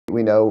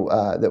we know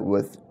that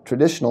with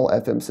traditional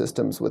FM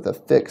systems with a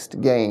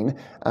fixed gain,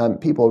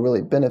 people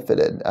really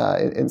benefited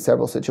in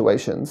several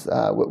situations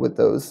with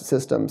those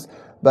systems.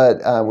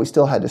 But we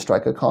still had to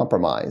strike a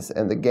compromise,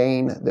 and the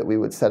gain that we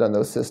would set on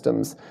those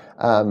systems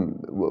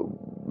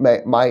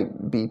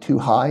might be too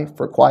high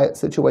for quiet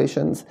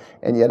situations,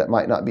 and yet it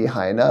might not be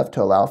high enough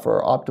to allow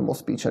for optimal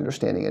speech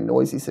understanding in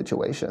noisy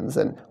situations.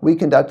 And we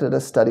conducted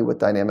a study with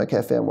dynamic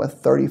FM with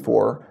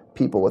 34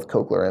 people with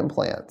cochlear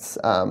implants.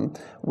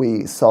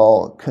 We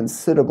saw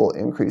considerable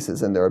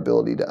increases in their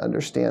ability to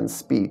understand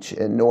speech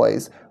and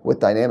noise with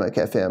dynamic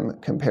FM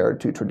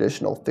compared to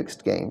traditional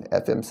fixed gain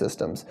FM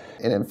systems.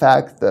 And in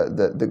fact,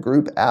 the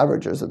group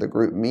averages or the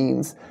group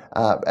means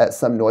at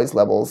some noise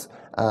levels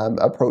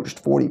approached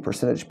 40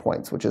 percentage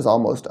points, which is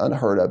almost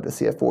unheard of to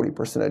see a 40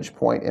 percentage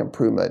point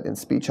improvement in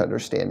speech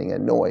understanding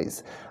and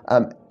noise.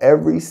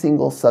 Every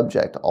single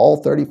subject, all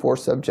 34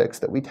 subjects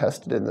that we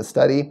tested in the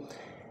study,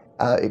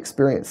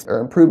 experienced or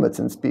improvements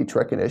in speech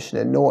recognition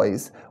and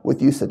noise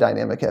with use of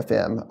dynamic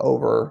FM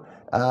over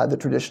the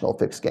traditional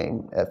fixed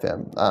gain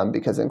FM,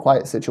 because in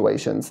quiet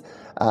situations,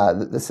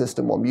 the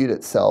system will mute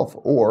itself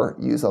or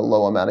use a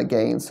low amount of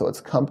gain so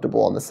it's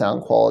comfortable and the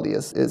sound quality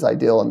is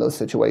ideal in those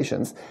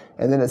situations.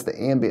 And then as the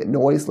ambient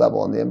noise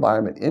level in the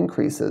environment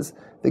increases,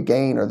 the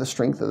gain or the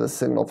strength of the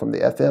signal from the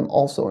FM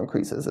also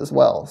increases as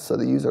well. So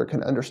the user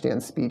can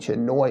understand speech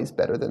and noise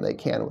better than they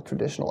can with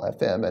traditional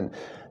FM. And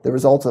the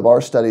results of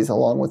our studies,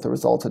 along with the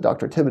results of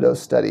Dr.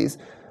 Thibodeau's studies,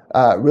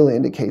 really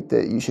indicate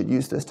that you should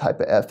use this type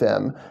of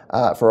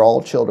FM for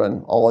all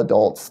children, all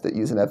adults that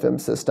use an FM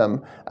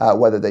system,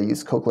 whether they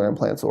use cochlear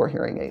implants or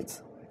hearing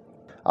aids.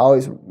 I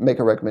always make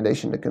a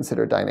recommendation to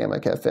consider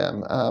dynamic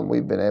FM.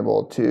 We've been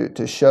able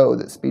to show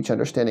that speech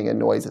understanding and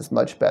noise is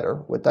much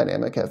better with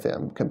dynamic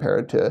FM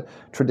compared to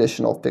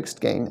traditional fixed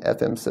gain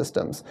FM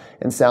systems.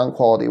 And sound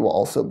quality will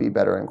also be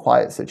better in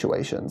quiet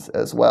situations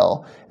as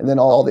well. And then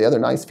all the other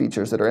nice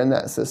features that are in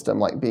that system,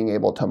 like being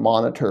able to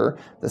monitor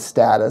the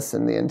status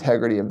and the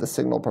integrity of the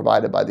signal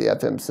provided by the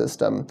FM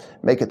system,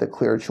 make it the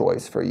clear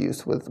choice for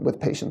use with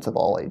patients of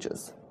all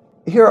ages.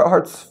 Here at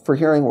Hearts for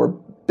Hearing, we're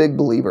big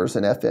believers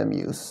in FM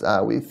use.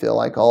 We feel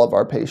like all of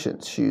our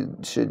patients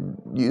should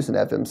use an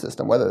FM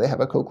system, whether they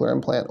have a cochlear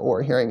implant or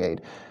a hearing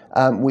aid.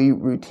 We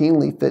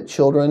routinely fit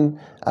children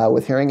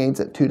with hearing aids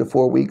at 2 to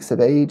 4 weeks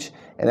of age,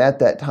 and at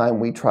that time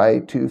we try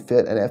to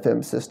fit an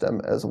FM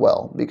system as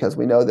well, because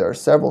we know there are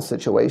several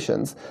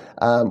situations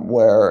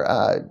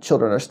where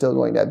children are still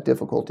going to have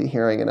difficulty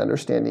hearing and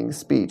understanding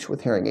speech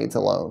with hearing aids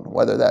alone,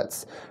 whether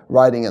that's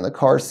riding in the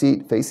car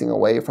seat facing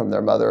away from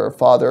their mother or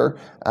father,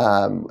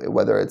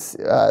 whether it's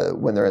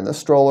when they're in the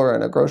stroller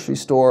in a grocery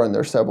store and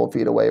they're several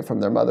feet away from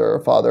their mother or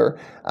father.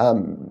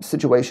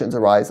 Situations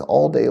arise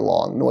all day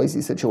long,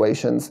 noisy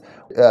situations.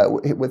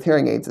 With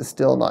hearing aids is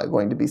still not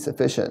going to be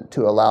sufficient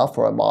to allow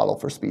for a model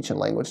for speech and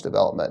language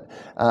development,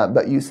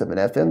 but use of an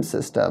FM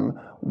system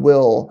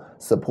will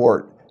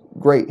support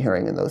great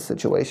hearing in those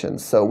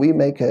situations. So we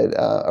make it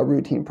a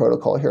routine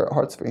protocol here at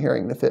Hearts for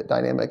Hearing to fit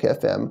dynamic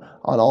FM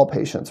on all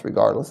patients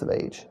regardless of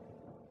age.